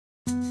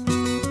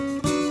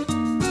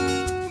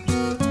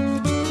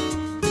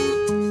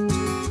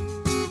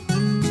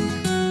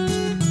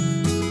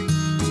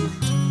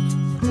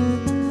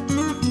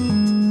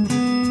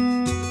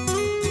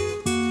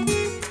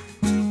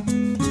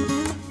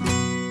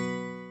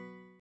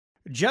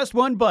Just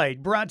One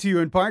Bite, brought to you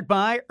in part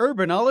by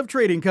Urban Olive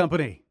Trading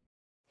Company.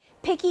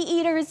 Picky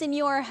eaters in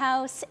your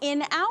house.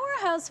 In our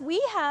house, we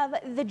have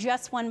the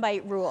Just One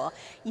Bite rule.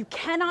 You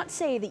cannot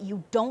say that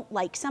you don't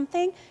like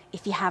something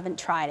if you haven't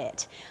tried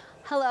it.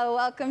 Hello,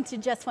 welcome to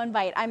Just One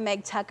Bite. I'm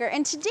Meg Tucker,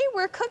 and today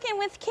we're cooking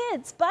with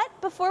kids.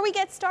 But before we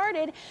get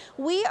started,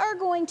 we are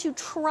going to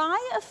try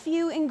a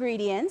few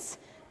ingredients,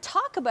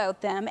 talk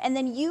about them, and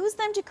then use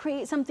them to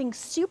create something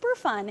super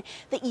fun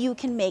that you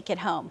can make at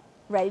home.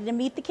 Ready to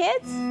meet the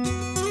kids?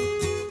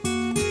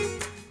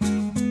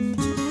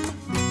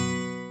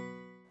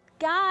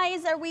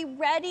 Guys, are we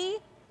ready?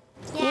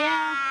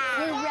 Yeah.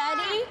 We're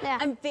ready? Yeah.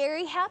 I'm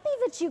very happy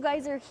that you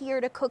guys are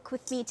here to cook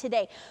with me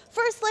today.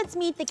 First, let's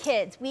meet the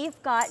kids.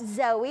 We've got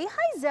Zoe.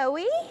 Hi,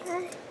 Zoe.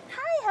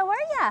 Hi, how are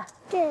ya?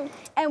 Good.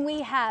 And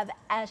we have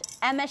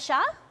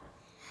Emesha.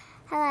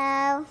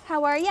 Hello.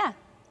 How are ya?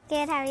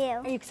 Good, how are you?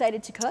 Are you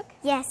excited to cook?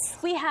 Yes.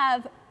 We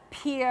have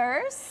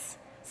Pierce.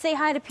 Say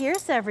hi to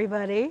Pierce,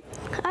 everybody.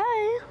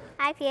 Hi.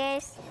 Hi,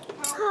 Pierce.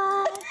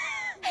 Hi.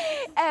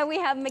 And we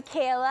have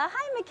Michaela.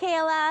 Hi,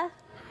 Michaela.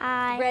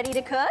 Hi. Ready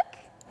to cook?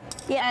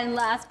 Yeah. And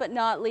last but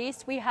not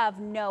least, we have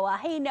Noah.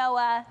 Hey,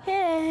 Noah.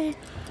 Hey.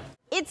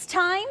 It's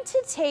time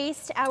to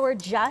taste our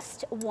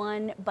Just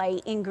One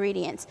Bite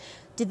ingredients.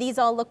 Do these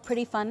all look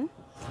pretty fun?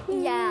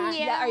 Yeah.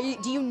 Yeah.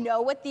 Do you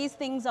know what these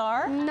things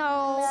are?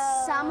 No.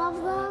 Some of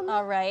them.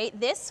 All right.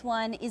 This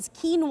one is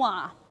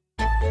quinoa.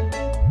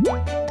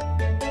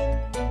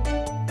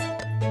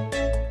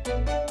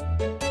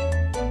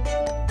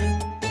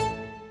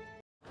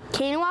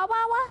 Quinoa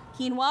wawa?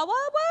 Quinoa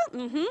wawa?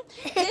 Mm-hmm.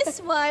 This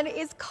one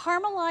is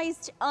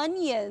caramelized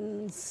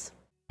onions.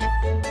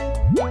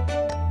 Sounds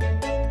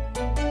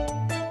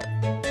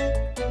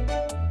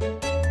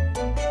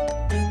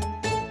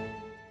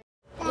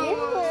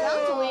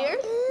weird.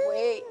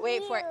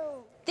 Wait for it.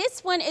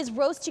 This one is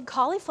roasted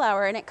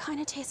cauliflower, and it kind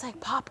of tastes like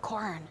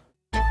popcorn.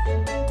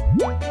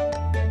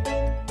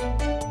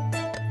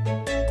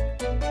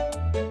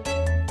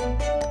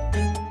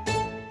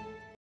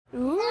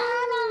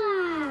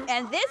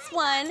 And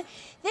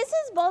this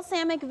is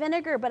balsamic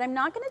vinegar, but I'm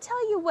not going to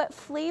tell you what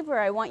flavor.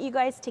 I want you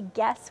guys to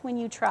guess when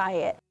you try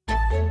it.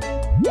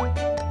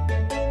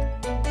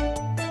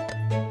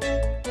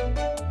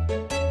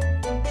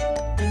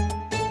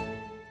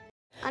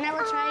 I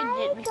never tried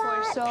it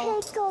before,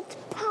 so. Pickled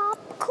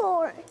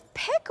popcorn.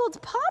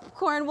 Pickled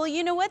popcorn? Well,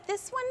 you know what?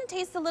 This one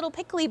tastes a little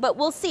pickly, but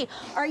we'll see.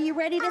 Are you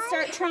ready to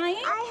start trying?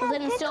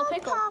 Then it's still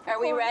pickled. Are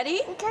we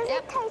ready? Because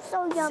it tastes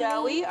so yummy.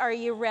 Zoe, are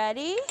you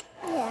ready?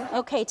 Yeah.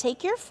 Okay,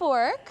 take your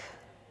fork.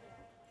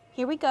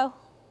 Here we go.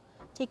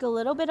 Take a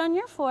little bit on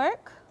your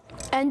fork.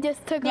 And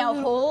just took Now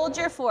hold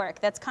your fork.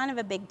 That's kind of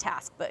a big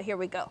task, but here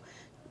we go.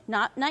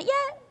 Not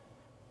yet.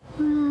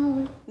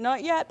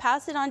 Not yet.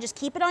 Pass it on. Just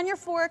keep it on your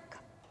fork.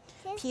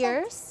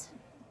 Pierce.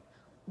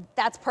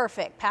 That's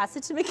perfect. Pass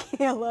it to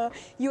Michaela.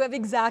 You have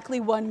exactly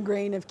 1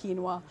 grain of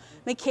quinoa.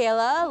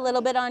 Michaela, a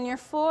little bit on your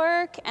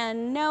fork.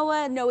 And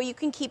Noah, you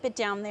can keep it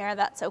down there.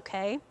 That's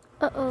okay.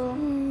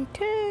 Uh-oh.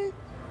 Okay.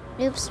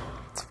 Oops,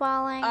 it's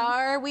falling.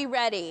 Are we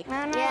ready?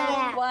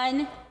 Yeah.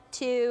 1,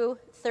 2,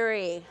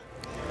 3.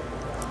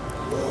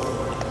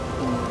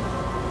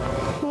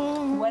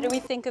 What do we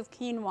think of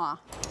quinoa?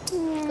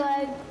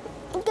 Good.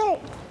 Good.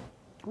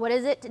 What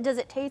is it? Does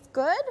it taste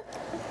good?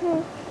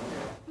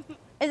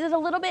 Is it a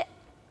little bit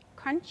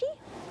crunchy?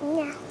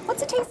 Yeah.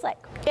 What's it taste like?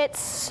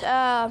 It's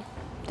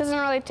doesn't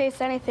really taste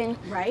anything.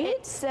 Right?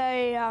 It's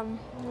a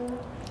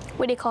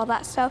what do you call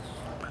that stuff?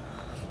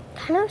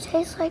 Kind of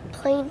tastes like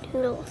plain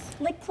noodles.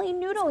 Like plain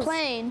noodles.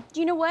 Plain. Do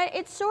you know what?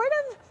 It's sort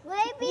of,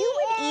 Maybe you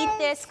would eat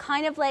this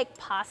kind of like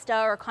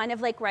pasta or kind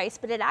of like rice,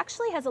 but it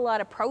actually has a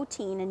lot of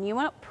protein. And you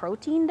know what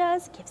protein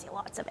does? It gives you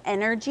lots of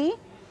energy.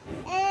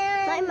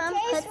 And my mom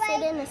puts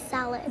it in a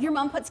salad. Your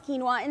mom puts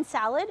quinoa in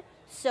salad?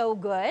 So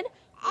good.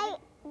 Hey,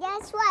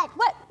 guess what?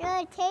 What? You know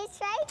what it tastes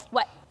like?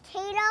 What?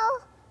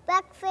 Potato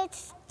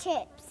breakfast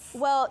chips.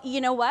 Well,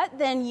 you know what?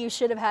 Then you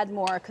should have had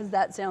more because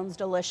that sounds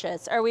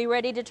delicious. Are we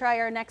ready to try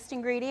our next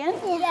ingredient?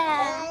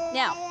 Yeah.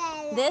 Now,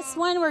 this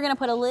one we're gonna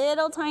put a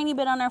little tiny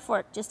bit on our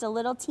fork, just a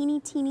little teeny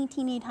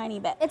tiny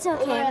bit. It's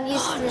okay. I'm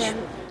used to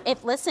them.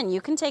 Listen, you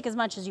can take as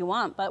much as you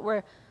want, but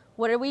we're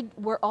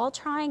all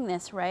trying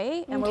this,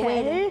 right? And we're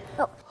waiting.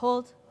 Oh.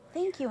 Hold.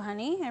 Thank you,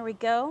 honey. There we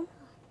go.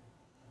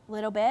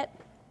 Little bit.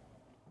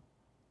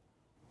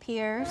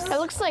 Pierce. It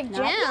looks like Not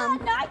jam.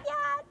 yet, not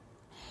yet.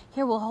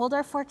 Here, we'll hold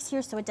our forks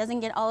here so it doesn't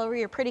get all over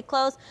your pretty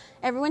clothes.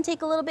 Everyone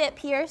take a little bit.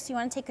 Pierce, you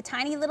want to take a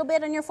tiny little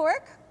bit on your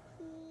fork?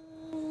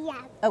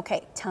 Yeah.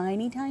 Okay,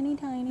 tiny. Can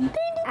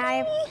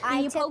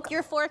you poke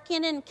your fork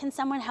in, and can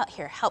someone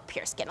help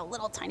Pierce get a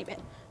little tiny bit?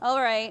 All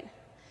right.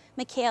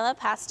 Michaela,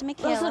 pass to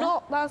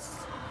Michaela.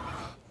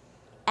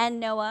 And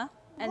Noah.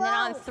 And then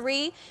on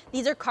 3,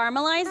 these are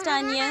caramelized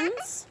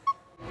onions.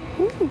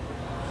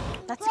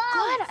 That's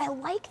good. I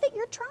like that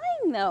you're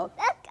trying though.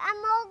 Look, I'm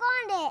all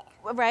gone it.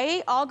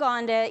 Right? All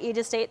gone it. You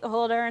just ate the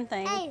whole darn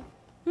thing. Hey.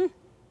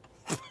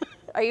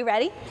 Are you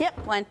ready?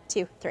 Yep. 1,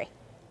 2, 3.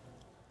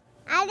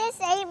 I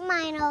just ate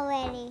mine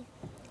already.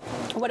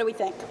 What do we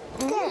think?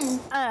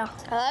 I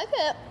like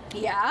it.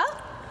 Yeah?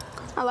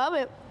 I love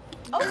it.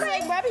 Okay. It's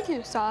like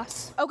barbecue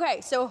sauce.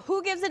 Okay, so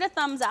who gives it a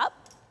thumbs up?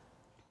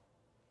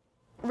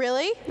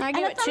 Really? I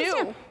give And a it thumbs 2.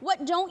 down.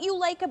 What don't you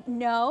like?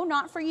 No,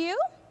 not for you.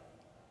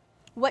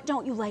 What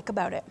don't you like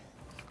about it?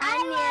 I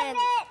love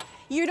it.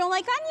 You don't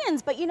like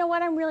onions, but you know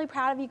what? I'm really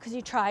proud of you because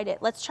you tried it.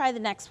 Let's try the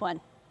next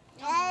one.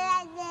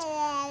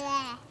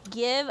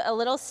 Give a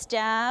little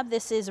stab.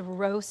 This is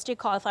roasted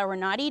cauliflower. We're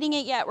not eating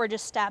it yet. We're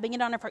just stabbing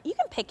it on a fork. You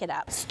can pick it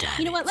up.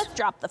 You know what? Let's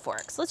drop the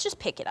forks. Let's just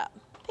pick it up.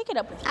 Pick it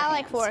up with your I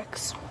like hands.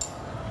 forks.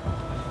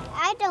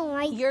 I don't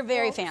like You're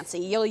very forks. fancy.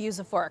 You'll use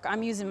a fork.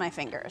 I'm using my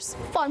fingers.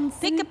 Fun.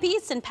 Pick a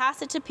piece and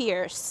pass it to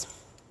Pierce.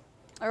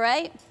 All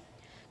right?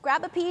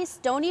 Grab a piece.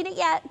 Don't eat it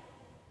yet.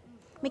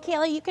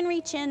 Michaela, you can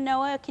reach in.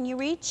 Noah, can you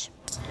reach?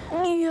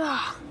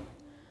 Yeah.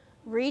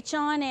 Reach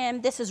on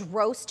in. This is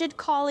roasted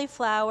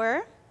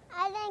cauliflower.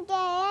 I didn't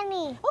get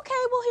any. Okay,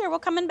 well, here, we're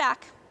coming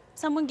back.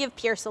 Someone give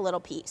Pierce a little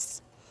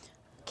piece.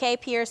 Okay,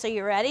 Pierce, are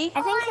you ready?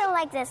 I think he'll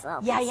like this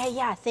little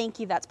Yeah. Thank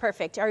you. That's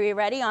perfect. Are you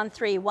ready? On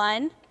 3.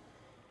 1,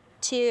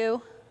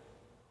 2.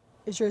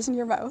 Is yours in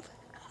your mouth?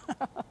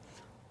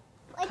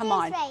 Come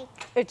on.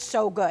 It's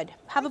so good.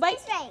 Have a bite.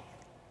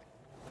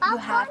 You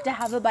have to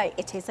have a bite.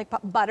 It tastes like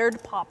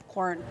buttered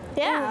popcorn.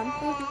 Yeah.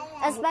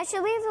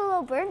 Especially the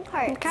little burnt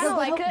part. Kind of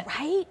like it.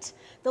 Right?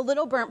 The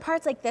little burnt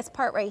parts, like this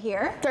part right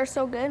here, They're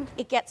so good.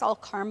 it gets all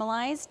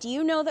caramelized. Do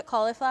you know that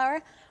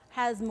cauliflower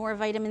has more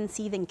vitamin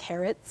C than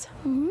carrots?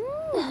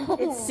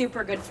 It's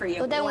super good for you.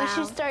 But then we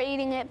should start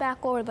eating it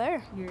back over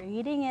there. You're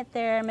eating it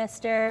there,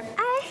 mister.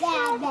 I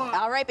have it.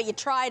 All right, but you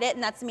tried it,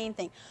 and that's the main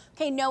thing.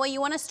 Okay, Noah, you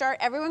want to start?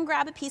 Everyone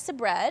grab a piece of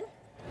bread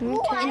in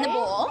the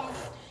bowl.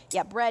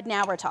 Yeah, bread,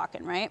 now we're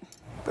talking, right?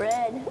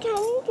 Bread. Can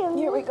you give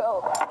me? Here we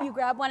go. You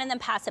grab one and then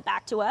pass it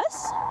back to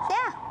us.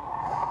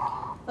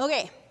 Yeah.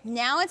 Okay,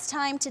 now it's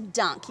time to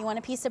dunk. You want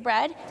a piece of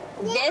bread?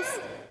 This,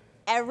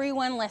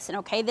 everyone listen,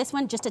 okay? This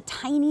one, just a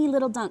tiny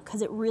little dunk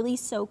because it really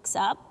soaks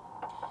up.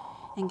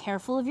 And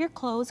careful of your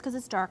clothes because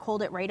it's dark.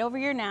 Hold it right over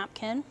your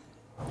napkin.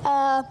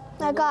 I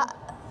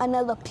got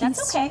another piece.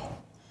 That's okay.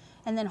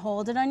 And then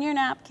hold it on your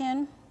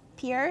napkin.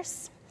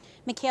 Pierce.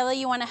 Michaela,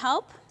 you want to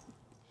help?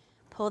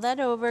 Pull that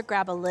over,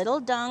 grab a little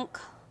dunk.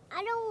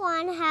 I don't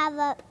want to have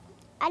a.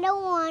 I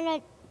don't want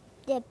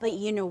to dip. But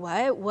you know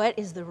what? What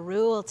is the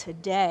rule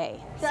today?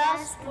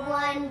 Just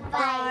one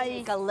bite.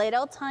 Take a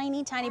little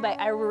tiny bite.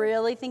 I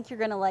really think you're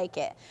gonna like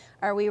it.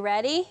 Are we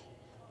ready?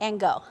 And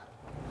go.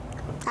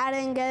 I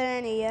didn't get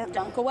any yet.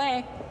 Dunk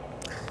away.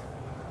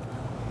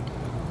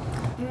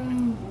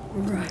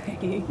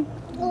 Right.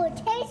 Oh, it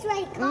tastes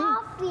like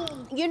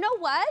coffee. You know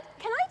what?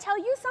 Can I tell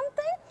you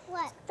something?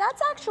 What?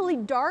 That's actually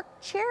dark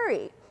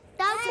cherry.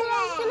 That's what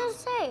I was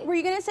gonna say. Were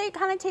you gonna say it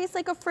kind of tastes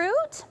like a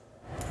fruit?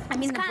 I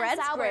mean, the kinda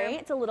bread's sour. great.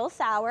 It's a little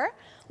sour.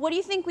 What do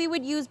you think we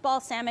would use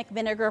balsamic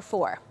vinegar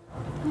for?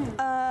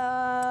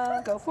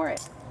 Go for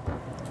it.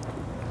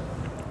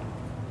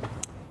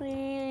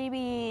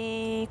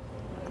 Maybe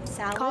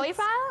Salads?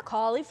 cauliflower?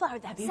 Cauliflower,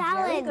 that'd be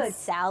very good.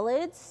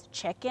 Salads,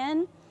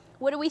 chicken.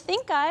 What do we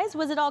think, guys?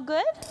 Was it all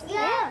good?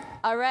 Yeah.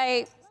 All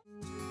right.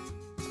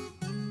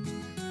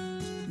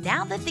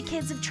 Now that the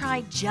kids have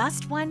tried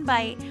just one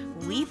bite,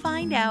 we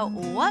find out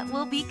what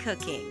we'll be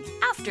cooking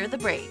after the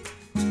break.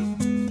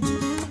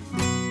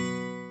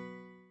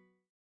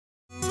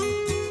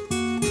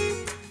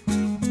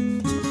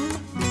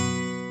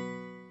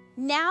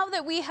 Now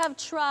that we have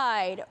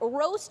tried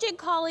roasted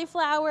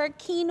cauliflower,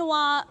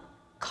 quinoa,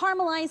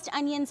 caramelized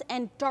onions,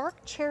 and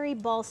dark cherry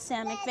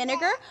balsamic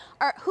vinegar,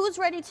 who's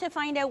ready to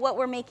find out what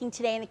we're making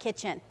today in the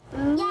kitchen?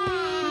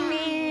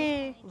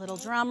 Yeah. Little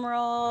drum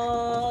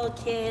roll,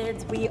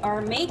 kids. We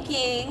are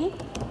making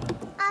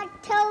A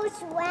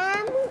toast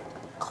lamb.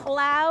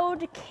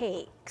 cloud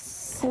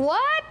cakes.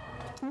 What?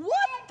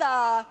 What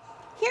the?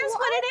 Here's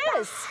what it What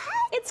the is. heck?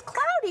 It's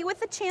cloudy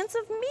with a chance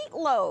of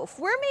meatloaf.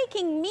 We're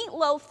making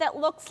meatloaf that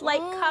looks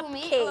like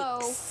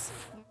cupcakes.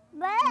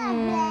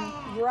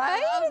 Meatloaf.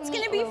 Right? It's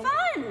gonna be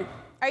fun.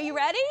 Are you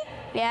ready?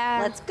 Yeah.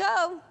 Let's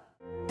go.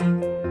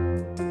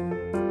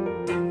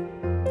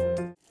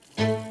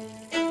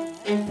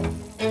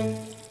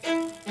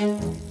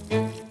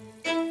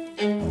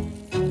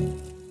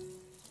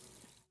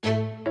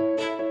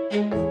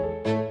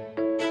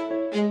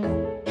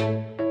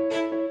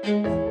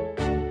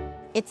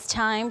 It's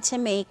time to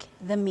make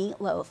the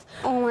meatloaf.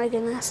 Oh my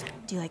goodness.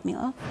 Do you like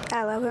meatloaf?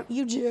 I love it.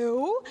 You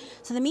do?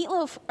 So the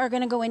meatloaf are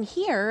gonna go in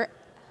here.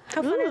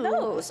 How fun are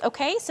those?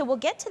 Okay, so we'll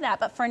get to that,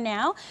 but for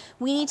now,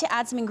 we need to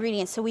add some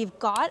ingredients. So we've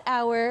got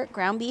our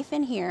ground beef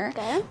in here.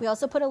 Okay. We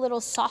also put a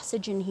little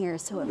sausage in here,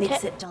 so it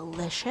makes it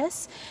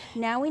delicious.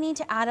 Now we need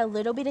to add a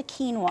little bit of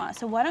quinoa.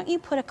 So why don't you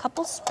put a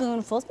couple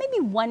spoonfuls, maybe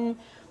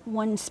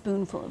one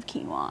spoonful of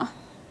quinoa.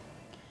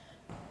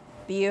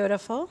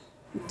 Beautiful.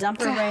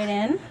 Dump it right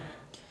in.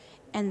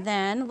 And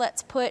then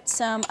let's put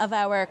some of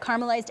our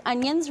caramelized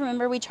onions.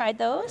 Remember we tried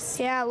those?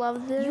 Yeah, I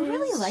love this. You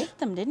really liked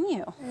them, didn't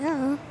you?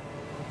 Yeah.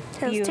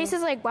 It tastes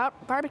like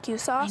barbecue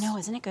sauce. I know,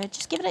 isn't it good?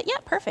 Just give it a, yeah,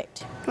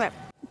 perfect. Right.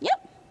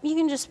 Yep. you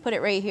can just put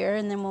it right here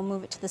and then we'll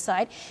move it to the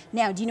side.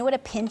 Now, do you know what a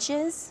pinch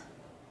is?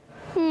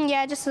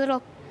 Yeah, just a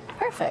little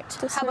Perfect.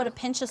 How about a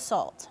pinch of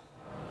salt?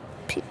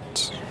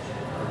 pinch.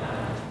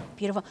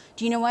 Beautiful.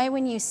 Do you know why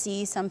when you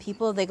see some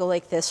people, they go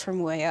like this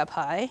from way up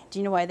high? Do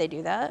you know why they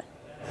do that?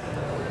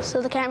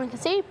 So the camera can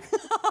see.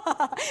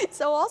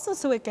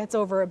 So it gets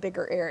over a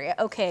bigger area.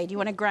 Okay, do you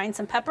want to grind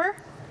some pepper?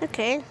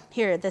 Okay.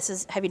 Here,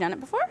 have you done it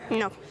before?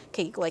 No.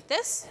 Okay, you go like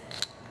this.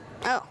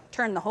 Oh.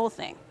 Turn the whole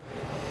thing.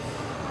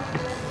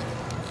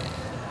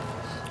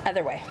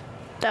 Other way.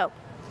 Oh.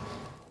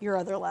 Your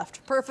other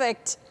left.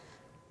 Perfect.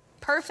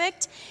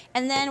 Perfect.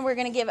 And then we're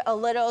gonna give a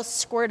little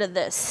squirt of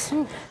this.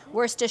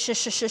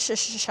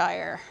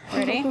 Worcestershire.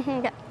 Ready?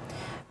 Yeah.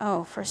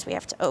 Oh, first we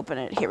have to open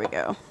it. Here we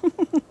go.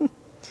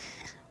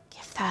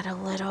 Give that a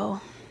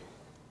little.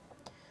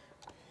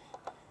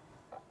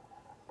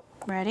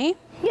 Ready?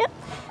 Yep.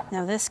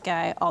 Now this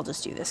guy, I'll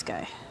just do this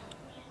guy.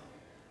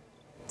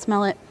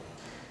 Smell it.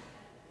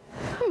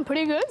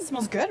 Pretty good.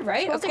 Smells good,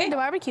 right? Smells like the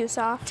barbecue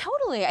sauce.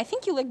 Totally. I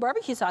think you like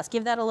barbecue sauce.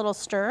 Give that a little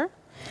stir.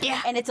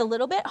 Yeah. And it's a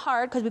little bit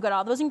hard because we've got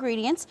all those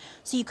ingredients.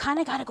 So you kind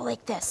of got to go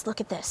like this. Look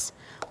at this.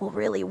 We'll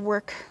really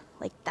work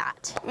like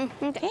that.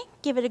 Okay,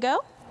 give it a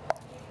go.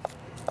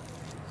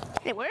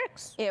 It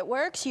works. It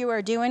works. You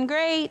are doing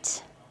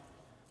great.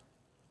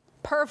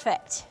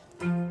 Perfect.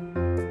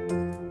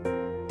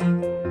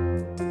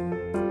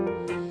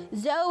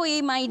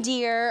 Zoe, my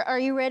dear, are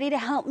you ready to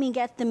help me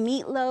get the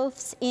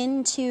meatloafs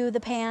into the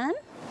pan?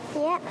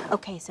 Yeah.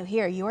 Okay, so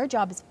here, your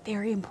job is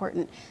very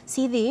important.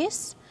 See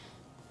these?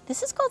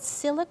 This is called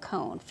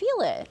silicone.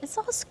 Feel it. It's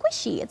all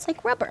squishy. It's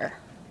like rubber.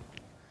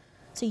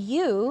 So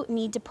you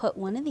need to put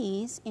one of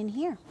these in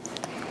here.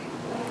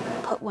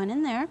 Put one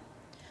in there.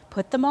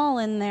 Put them all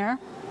in there.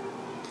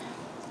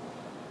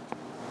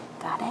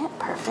 Got it?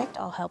 Perfect.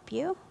 I'll help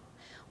you.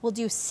 We'll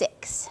do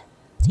 6. So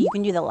you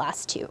can do the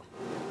last 2.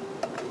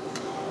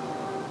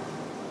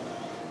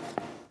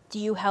 Do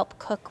you help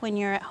cook when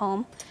you're at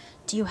home?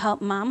 Do you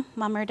help mom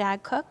or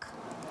dad cook?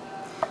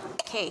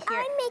 Okay, here.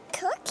 I make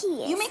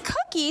cookies. You make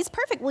cookies?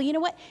 Perfect. Well, you know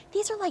what?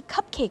 These are like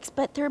cupcakes,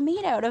 but they're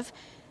made out of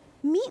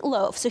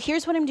meatloaf. So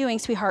here's what I'm doing,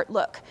 sweetheart.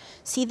 Look.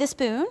 See the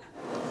spoon?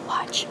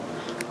 Watch.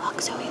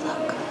 Look, Zoe,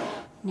 look.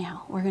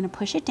 Now, we're going to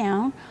push it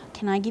down.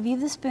 Can I give you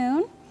the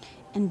spoon?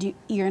 And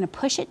you're going to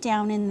push it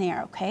down in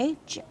there, okay?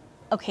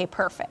 Okay,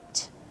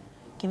 perfect.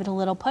 Give it a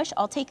little push.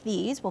 I'll take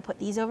these. We'll put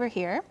these over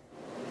here.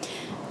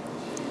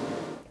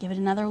 Give it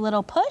another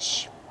little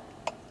push.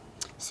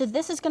 So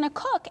this is gonna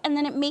cook, and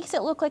then it makes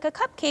it look like a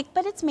cupcake,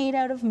 but it's made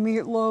out of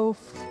meatloaf.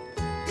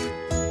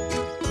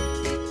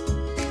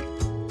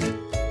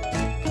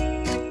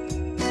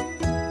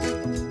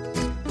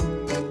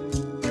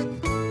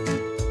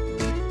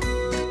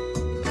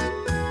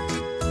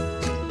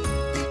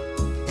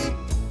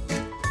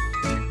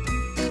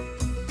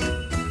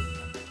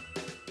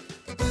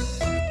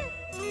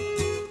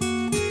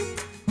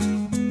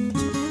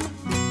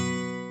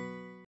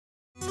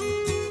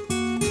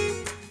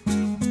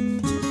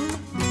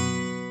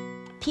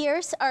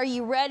 Pierce, are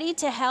you ready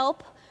to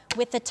help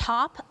with the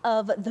top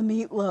of the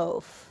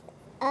meatloaf?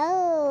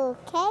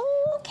 Okay.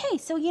 Okay,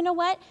 so you know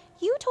what?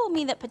 You told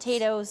me that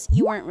potatoes,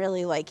 you weren't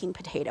really liking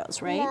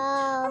potatoes, right? No.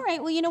 All right,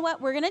 well, you know what?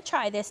 We're gonna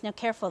try this. Now,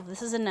 careful,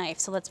 this is a knife,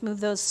 so let's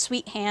move those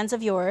sweet hands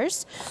of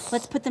yours.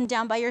 Let's put them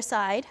down by your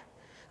side.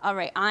 All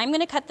right, I'm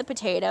gonna cut the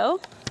potato.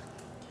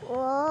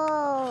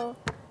 Whoa.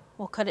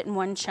 We'll cut it in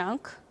one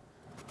chunk.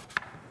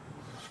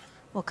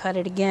 We'll cut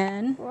it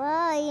again.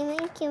 Whoa, you're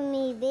making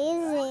me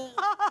busy.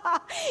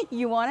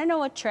 You wanna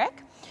know a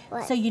trick?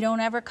 What? So you don't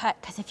ever cut,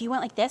 because if you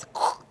went like this,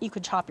 you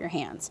could chop your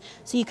hands.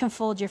 So you can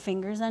fold your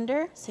fingers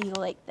under, so you go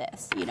like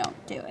this. You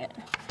don't do it.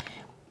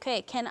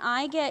 Okay, can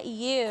I get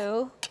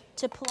you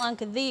to plunk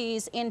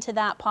these into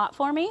that pot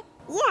for me?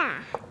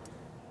 Yeah.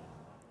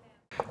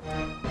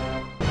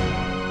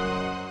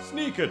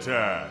 Sneak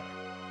attack.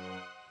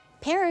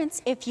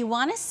 Parents, if you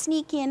want to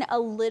sneak in a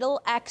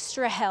little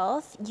extra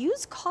health,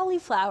 use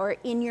cauliflower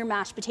in your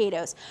mashed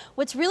potatoes.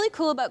 What's really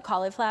cool about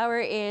cauliflower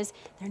is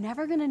they're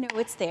never going to know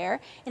it's there,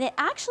 and it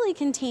actually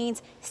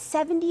contains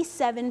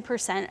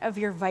 77% of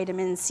your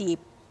vitamin C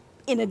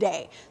in a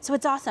day. So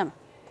it's awesome.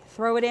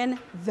 Throw it in,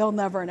 they'll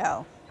never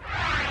know.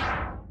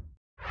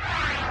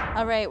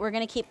 All right, we're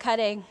going to keep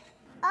cutting.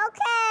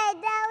 Okay,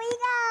 there we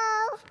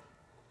go.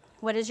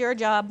 What is your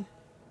job?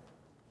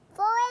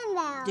 Go in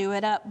there. Do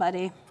it up,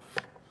 buddy.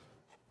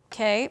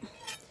 Okay.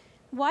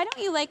 Why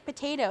don't you like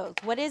potatoes?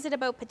 What is it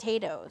about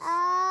potatoes?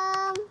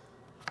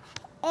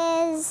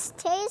 It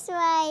tastes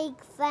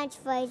like French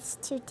fries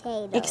to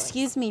potatoes.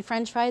 Excuse me,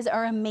 French fries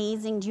are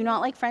amazing. Do you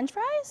not like French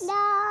fries? No.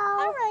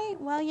 All right.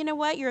 Well, you know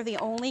what? You're the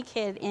only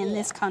kid in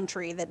this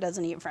country that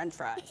doesn't eat French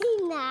fries.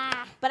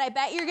 Nah. But I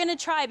bet you're going to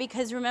try,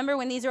 because remember,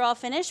 when these are all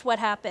finished, what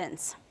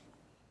happens?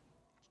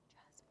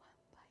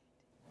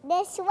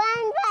 This one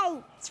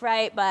right. That's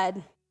right,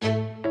 bud.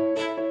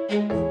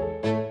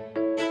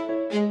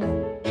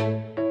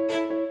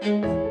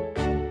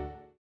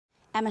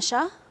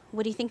 Emisha,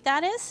 what do you think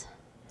that is?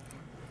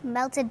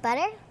 Melted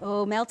butter.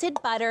 Oh, melted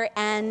butter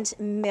and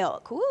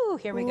milk. Ooh,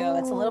 here we go.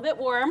 It's a little bit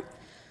warm.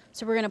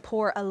 So we're gonna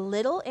pour a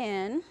little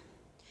in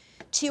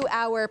to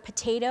our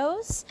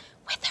potatoes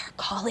with our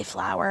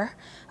cauliflower.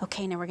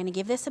 Okay, now we're gonna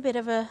give this a bit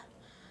of a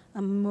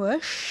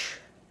mush.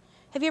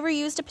 Have you ever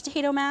used a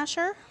potato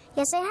masher?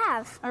 Yes, I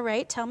have. All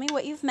right, tell me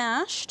what you've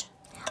mashed.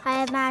 I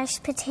have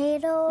mashed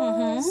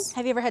potatoes.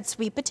 Have you ever had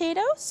sweet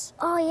potatoes?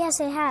 Oh,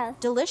 yes, I have.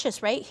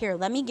 Delicious, right? Here,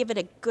 let me give it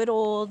a good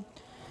old,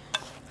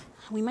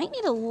 we might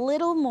need a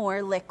little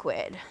more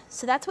liquid.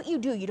 So that's what you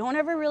do. You don't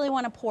ever really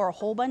want to pour a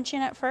whole bunch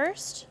in at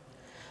first.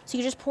 So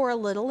you just pour a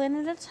little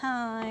in at a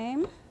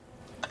time.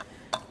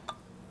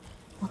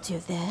 We'll do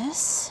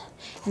this.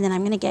 And then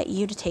I'm going to get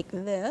you to take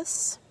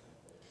this.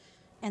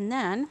 And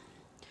then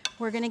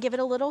we're going to give it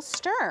a little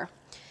stir.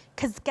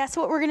 Because guess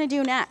what we're going to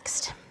do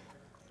next?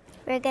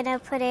 We're going to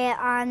put it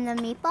on the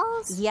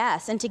meatballs?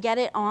 Yes, and to get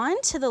it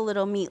onto the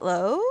little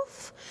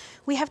meatloaf,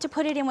 we have to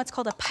put it in what's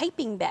called a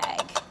piping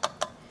bag.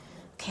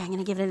 Okay, I'm going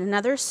to give it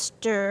another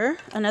stir,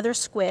 another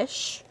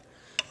squish.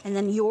 And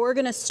then you're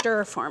going to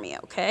stir for me,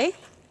 okay?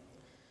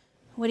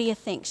 What do you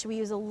think? Should we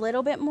use a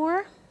little bit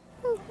more?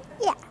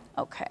 Yeah.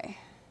 Okay.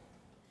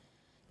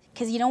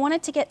 Because you don't want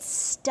it to get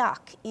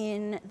stuck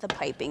in the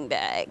piping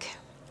bag.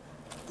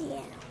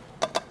 Yeah.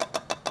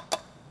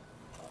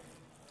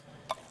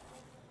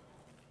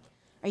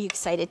 Are you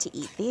excited to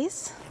eat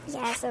these?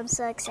 Yes, I'm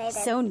so excited.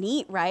 So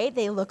neat, right?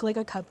 They look like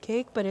a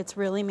cupcake, but it's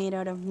really made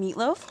out of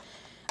meatloaf.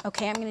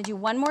 Okay, I'm gonna do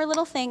one more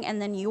little thing,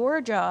 and then your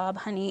job,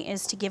 honey,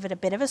 is to give it a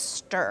bit of a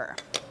stir.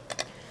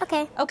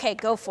 Okay. Okay,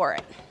 go for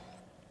it.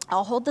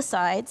 I'll hold the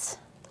sides.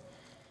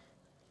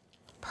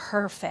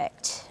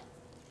 Perfect.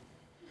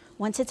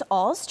 Once it's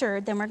all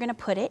stirred, then we're gonna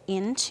put it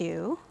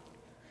into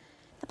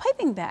the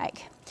piping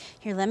bag.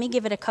 Here, let me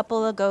give it a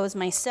couple of goes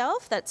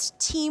myself. That's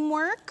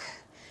teamwork.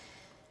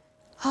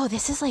 Oh,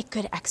 this is like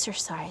good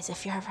exercise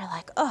if you're ever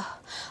like, oh,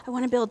 I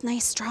want to build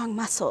nice, strong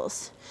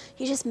muscles.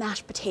 You just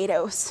mash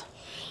potatoes.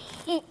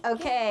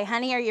 Okay,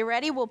 honey, are you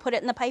ready? We'll put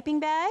it in the piping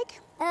bag.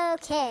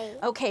 Okay.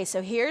 Okay,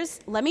 so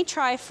let me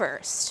try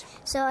first.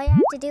 So all you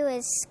have to do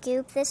is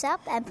scoop this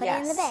up and put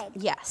it in the bag.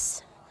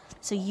 Yes.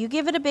 So you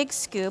give it a big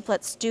scoop.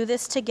 Let's do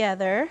this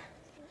together.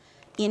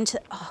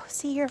 Oh,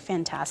 see, you're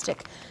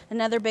fantastic.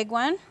 Another big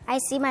one. I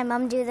see my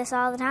mom do this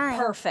all the time.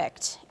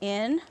 Perfect.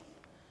 In.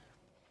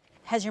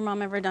 Has your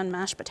mom ever done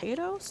mashed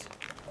potatoes?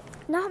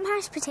 Not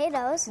mashed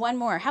potatoes. One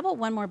more. How about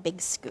one more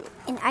big scoop?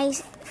 And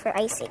ice for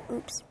icing.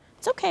 Oops.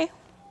 It's okay.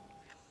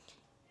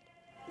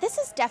 This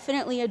is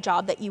definitely a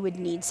job that you would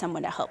need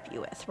someone to help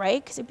you with,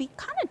 right? Because it'd be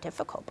kind of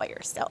difficult by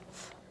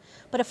yourself,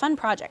 but a fun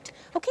project.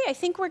 Okay, I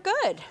think we're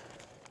good.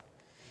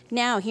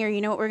 Now here, you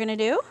know what we're gonna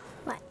do?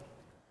 What?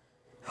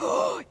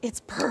 Oh,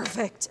 it's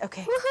perfect.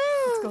 Okay,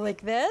 let's go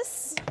like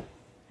this.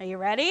 Are you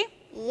ready?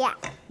 Yeah.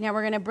 Now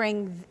we're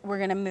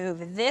gonna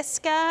move this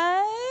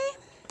guy.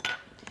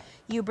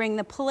 You bring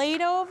the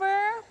plate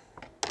over.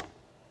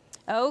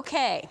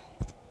 Okay.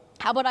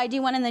 How about I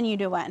do one and then you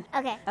do one?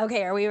 Okay.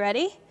 Okay, are we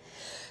ready?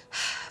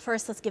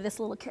 First, let's give this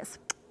a little kiss.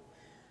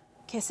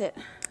 Kiss it.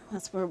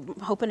 We're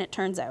hoping it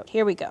turns out.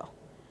 Here we go.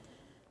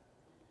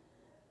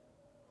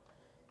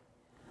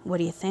 What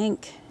do you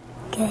think?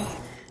 Good.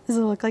 Does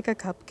it look like a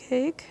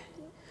cupcake?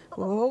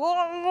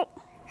 Whoa.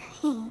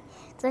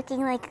 It's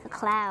looking like a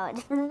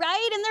cloud.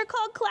 Right, and they're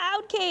called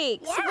cloud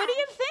cakes. Yeah. What do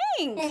you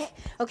think?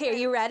 Okay, are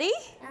you ready?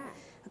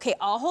 Okay,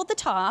 I'll hold the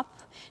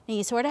top. Now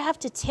you sort of have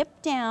to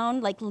tip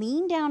down, like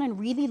lean down and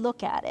really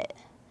look at it.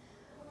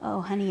 Oh,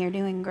 honey, you're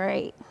doing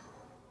great.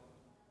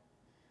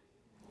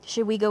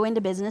 Should we go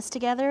into business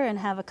together and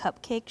have a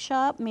cupcake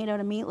shop made out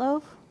of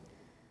meatloaf?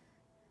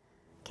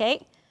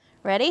 Okay,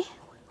 ready?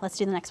 Let's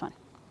do the next one.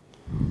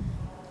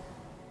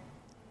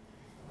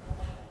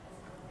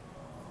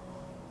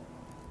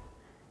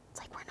 It's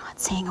like we're not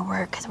saying a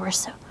word because we're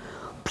so...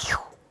 Pew.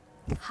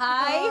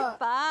 High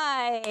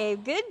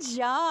five. Good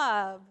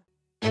job.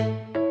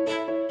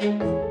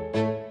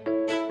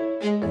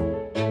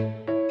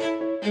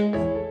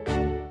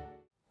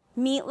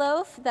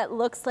 Meatloaf that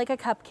looks like a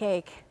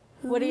cupcake.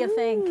 What do you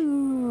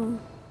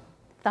think?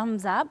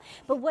 Thumbs up.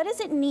 But what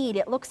does it need?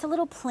 It looks a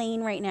little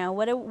plain right now.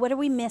 What are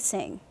we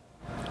missing?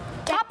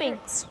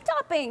 Toppings.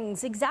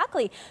 Toppings,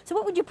 exactly. So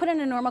what would you put in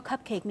a normal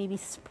cupcake? Maybe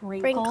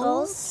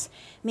sprinkles?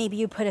 Maybe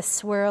you put a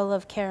swirl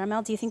of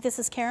caramel. Do you think this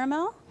is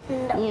caramel? No.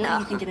 What do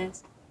you think it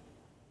is?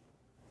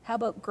 How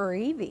about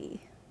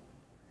gravy?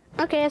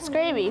 Okay, it's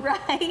gravy.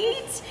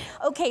 Right?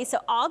 Okay, so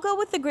I'll go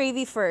with the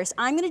gravy first.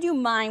 I'm gonna do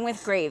mine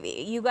with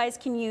gravy. You guys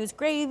can use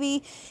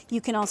gravy.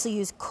 You can also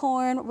use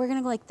corn. We're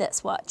gonna go like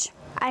this, watch.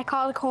 I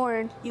call it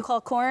corn. You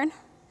call corn?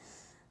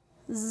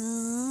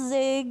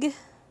 Zig,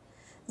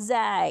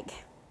 zag.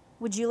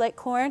 Would you like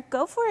corn?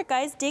 Go for it,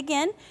 guys, dig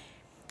in.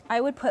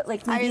 I would put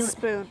like maybe... I use a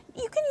spoon.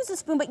 You can use a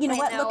spoon, but you know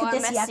what? Look at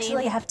this, you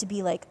actually have to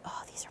be like,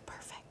 oh, these are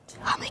perfect.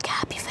 I'll make a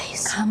happy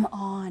face. Come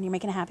on, you're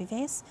making a happy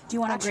face? Do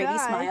you want a gravy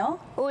smile?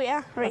 Oh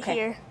yeah, right Okay.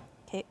 here.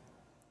 Okay.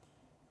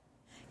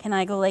 Can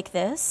I go like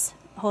this?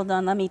 Hold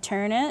on, let me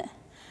turn it.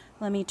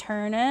 Let me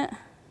turn it.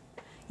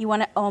 You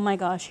want to, oh my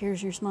gosh,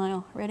 here's your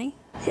smile. Ready?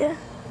 Yeah.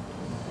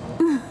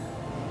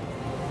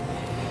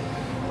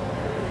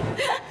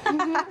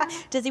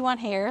 Does he want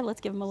hair?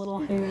 Let's give him a little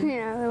hair.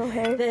 Yeah, a little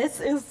hair. This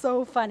is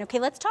so fun. Okay,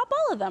 let's top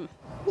all of them.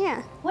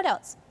 Yeah. What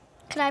else?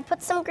 Can I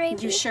put some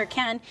gravy? You sure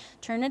can.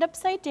 Turn it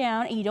upside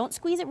down, and you don't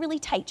squeeze it really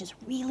tight, just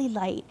really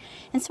light.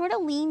 And sort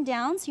of lean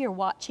down so you're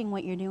watching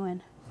what you're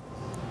doing.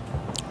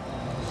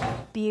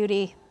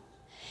 Beauty.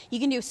 You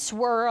can do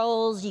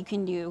swirls, you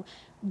can do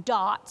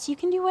dots, you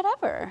can do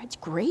whatever. It's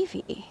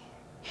gravy.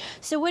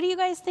 So what do you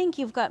guys think?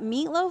 You've got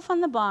meatloaf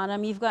on the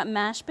bottom, you've got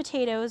mashed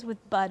potatoes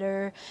with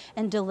butter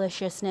and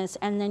deliciousness,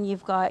 and then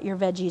you've got your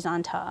veggies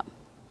on top.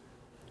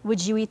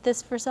 Would you eat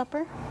this for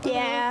supper?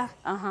 Yeah.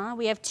 Uh-huh.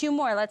 We have 2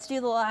 more. Let's do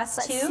the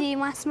last 2. Let's see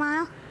my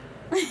smile.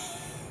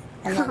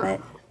 I love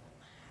it.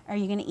 Are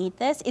you gonna eat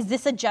this? Is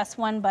this a just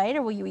one bite,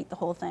 or will you eat the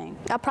whole thing?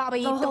 I'll probably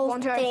eat the whole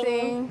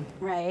thing.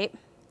 Right.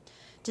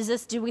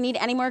 Do we need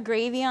any more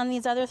gravy on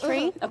these other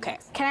 3? Okay.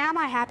 Can I have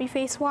my happy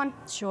face one?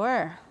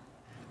 Sure.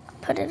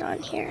 Put it on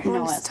here.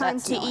 No, It's time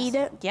that's to nice. eat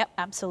it. Yep,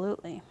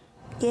 absolutely.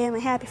 Yeah, my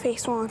happy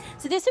face one.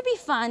 So this would be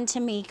fun to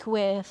make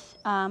with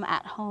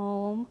at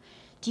home.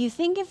 Do you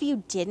think if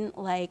you didn't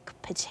like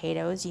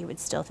potatoes, you would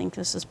still think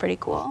this was pretty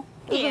cool?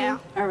 Yeah.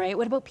 All right,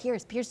 what about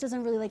Pierce? Pierce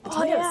doesn't really like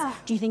potatoes. yeah.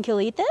 Do you think he'll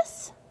eat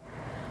this?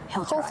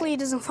 He'll try. Hopefully he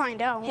doesn't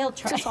find out. He'll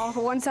try. Just all the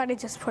one side I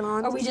just put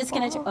on. Are we just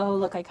gonna, oh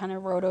look, I kind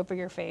of wrote over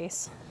your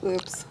face.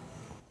 Oops.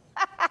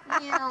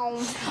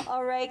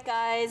 All right,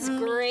 guys,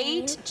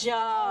 great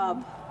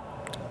job.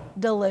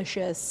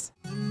 Delicious.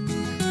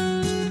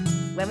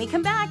 When we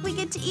come back, we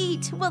get to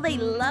eat. Will they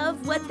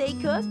love what they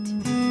cooked?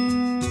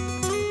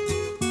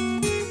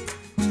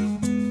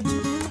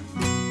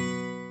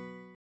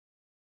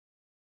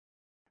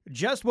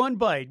 Just One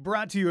Bite,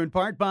 brought to you in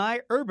part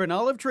by Urban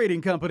Olive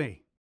Trading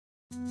Company.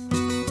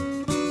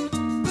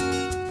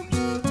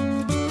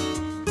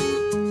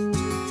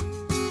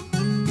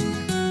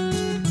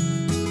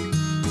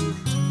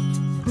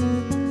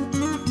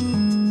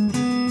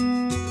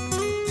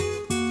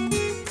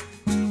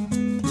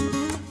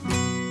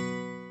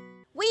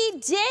 We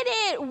did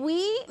it!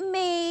 We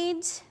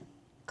made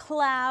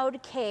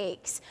cloud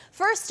cakes.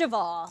 First of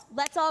all,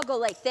 let's all go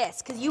like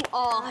this, because you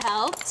all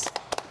helped.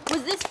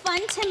 Was this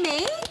fun to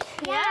make?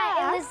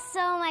 Yeah. It was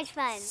so much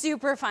fun.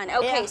 Super fun.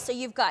 Okay, Yeah. so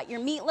you've got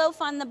your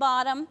meatloaf on the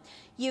bottom,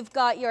 you've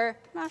got your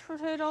mashed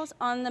potatoes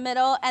on the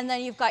middle, and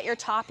then you've got your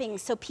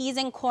toppings, so peas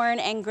and corn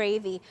and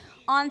gravy.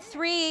 On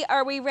 3,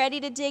 are we ready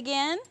to dig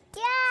in?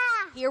 Yeah.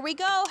 Here we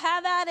go,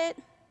 have at it.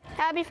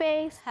 Happy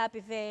face.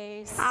 Happy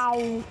face.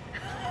 Ow.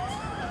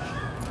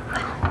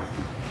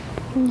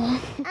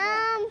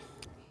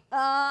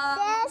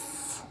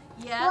 This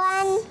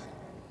Yes.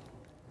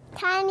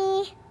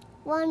 tiny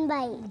one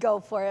bite. Go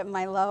for it,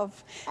 my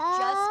love.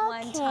 Just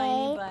one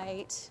tiny Okay.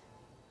 bite.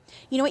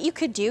 You know what you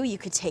could do? You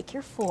could take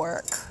your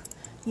fork.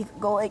 You could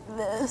go like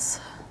this.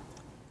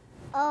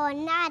 Oh,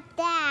 not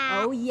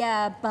that. Oh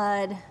yeah,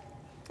 bud.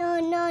 No,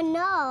 no,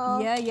 no.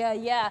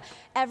 Yeah.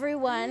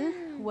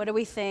 Everyone, what do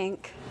we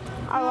think?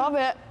 I love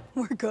it.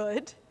 We're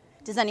good.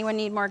 Does anyone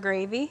need more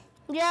gravy?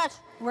 Yes.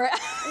 We're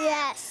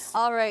Yes.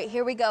 all right,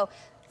 here we go.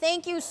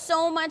 Thank you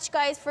so much,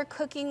 guys, for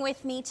cooking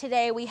with me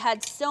today. We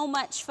had so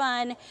much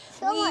fun.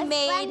 So we much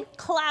made fun.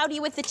 Cloudy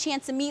with the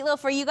Chance of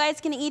Meatloaf. Are you guys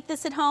gonna eat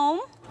this at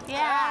home?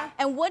 Yeah.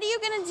 And what are you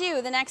gonna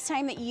do the next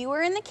time that you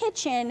are in the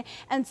kitchen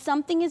and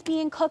something is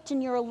being cooked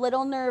and you're a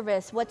little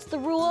nervous? What's the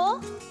rule?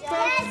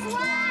 Just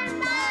one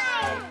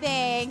bite.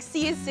 Thanks,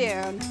 see you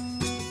soon.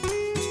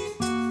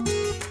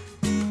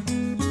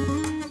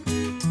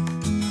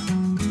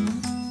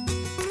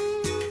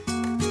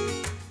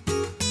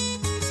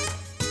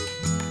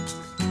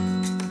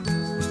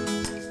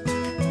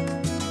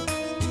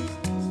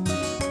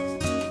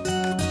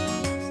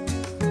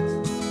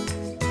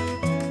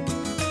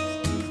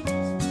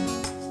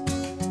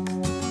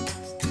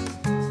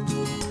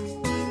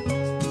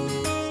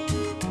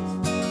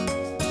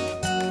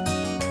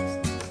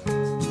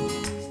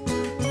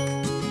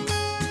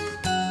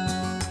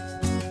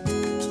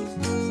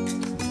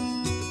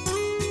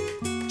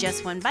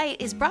 Just One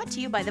Bite is brought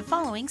to you by the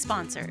following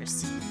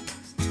sponsors.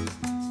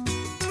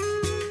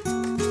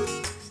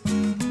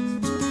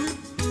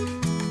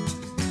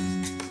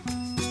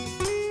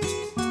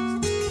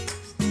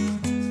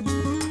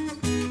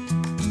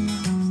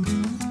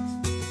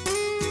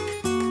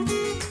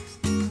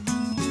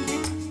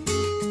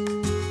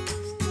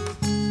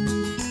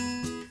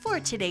 For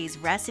today's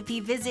recipe,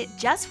 visit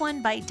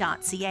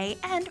justonebite.ca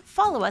and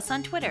follow us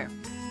on Twitter.